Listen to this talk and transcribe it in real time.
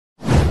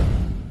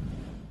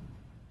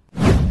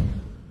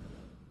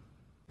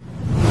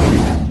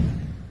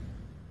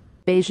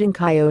BEIJING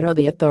Kyodo.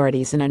 The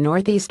authorities in a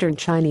northeastern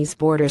Chinese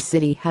border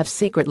city have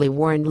secretly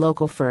warned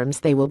local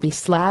firms they will be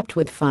slapped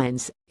with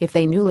fines if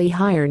they newly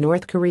hire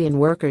North Korean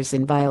workers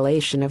in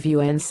violation of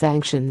UN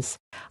sanctions,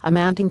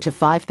 amounting to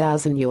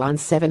 5,000 yuan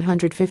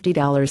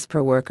 $750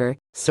 per worker,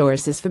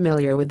 sources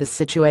familiar with the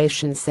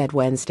situation said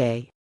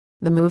Wednesday.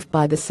 The move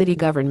by the city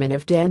government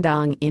of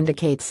Dandong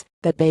indicates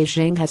that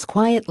Beijing has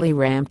quietly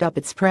ramped up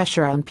its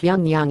pressure on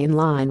Pyongyang in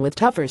line with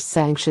tougher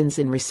sanctions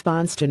in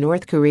response to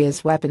North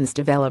Korea's weapons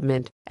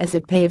development, as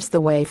it paves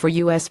the way for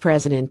U.S.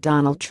 President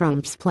Donald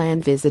Trump's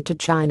planned visit to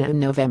China in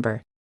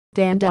November.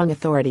 Dandong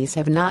authorities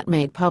have not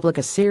made public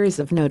a series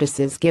of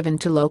notices given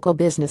to local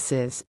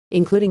businesses,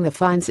 including the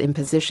fines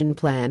imposition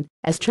plan,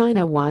 as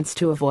China wants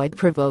to avoid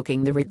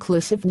provoking the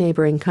reclusive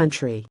neighboring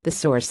country, the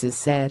sources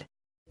said.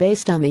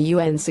 Based on the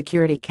UN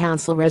Security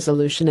Council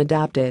resolution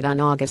adopted on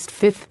August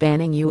 5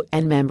 banning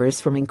UN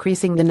members from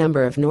increasing the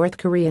number of North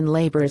Korean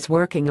laborers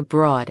working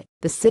abroad,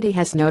 the city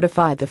has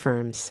notified the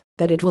firms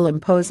that it will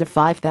impose a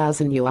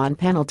 5,000 yuan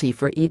penalty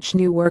for each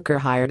new worker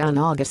hired on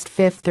August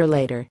 5 or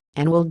later,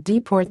 and will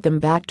deport them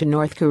back to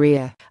North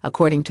Korea,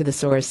 according to the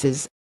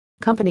sources.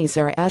 Companies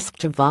are asked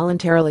to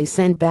voluntarily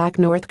send back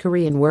North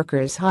Korean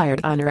workers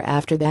hired on or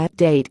after that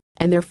date,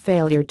 and their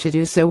failure to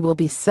do so will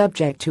be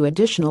subject to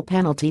additional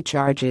penalty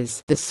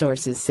charges, the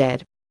sources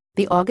said.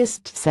 The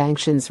August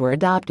sanctions were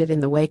adopted in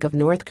the wake of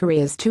North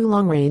Korea's two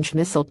long-range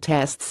missile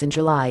tests in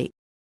July.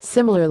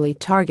 Similarly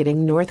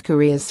targeting North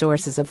Korea's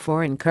sources of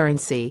foreign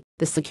currency,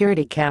 the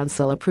Security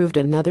Council approved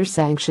another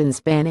sanctions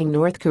banning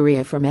North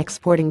Korea from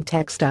exporting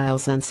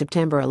textiles on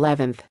September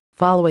 11.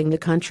 Following the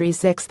country's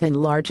sixth and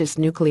largest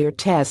nuclear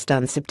test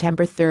on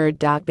September 3.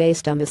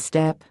 Based on the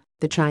step,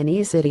 the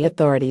Chinese city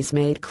authorities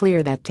made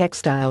clear that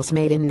textiles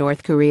made in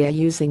North Korea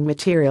using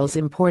materials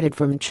imported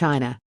from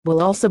China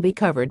will also be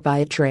covered by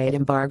a trade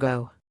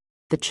embargo.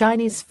 The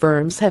Chinese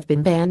firms have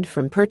been banned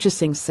from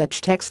purchasing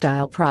such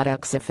textile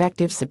products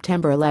effective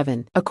September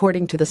 11,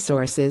 according to the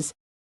sources.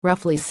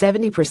 Roughly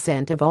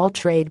 70% of all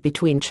trade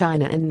between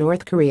China and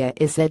North Korea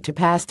is said to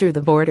pass through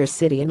the border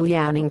city in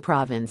Liaoning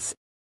province.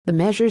 The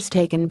measures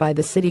taken by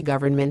the city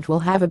government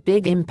will have a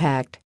big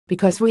impact,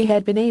 because we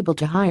had been able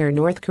to hire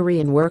North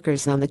Korean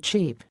workers on the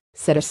cheap,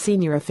 said a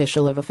senior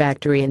official of a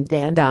factory in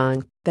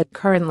Dandong that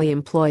currently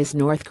employs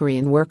North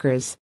Korean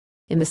workers.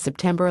 In the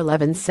September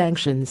 11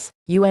 sanctions,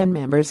 UN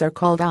members are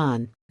called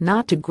on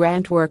not to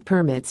grant work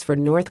permits for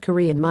North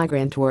Korean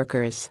migrant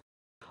workers.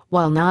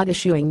 While not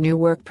issuing new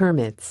work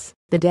permits,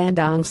 the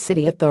Dandong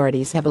city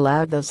authorities have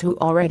allowed those who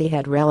already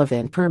had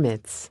relevant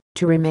permits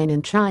to remain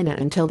in China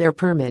until their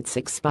permits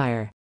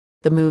expire.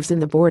 The moves in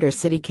the border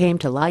city came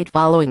to light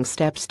following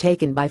steps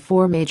taken by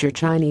four major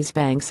Chinese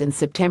banks in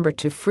September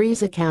to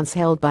freeze accounts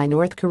held by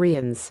North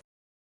Koreans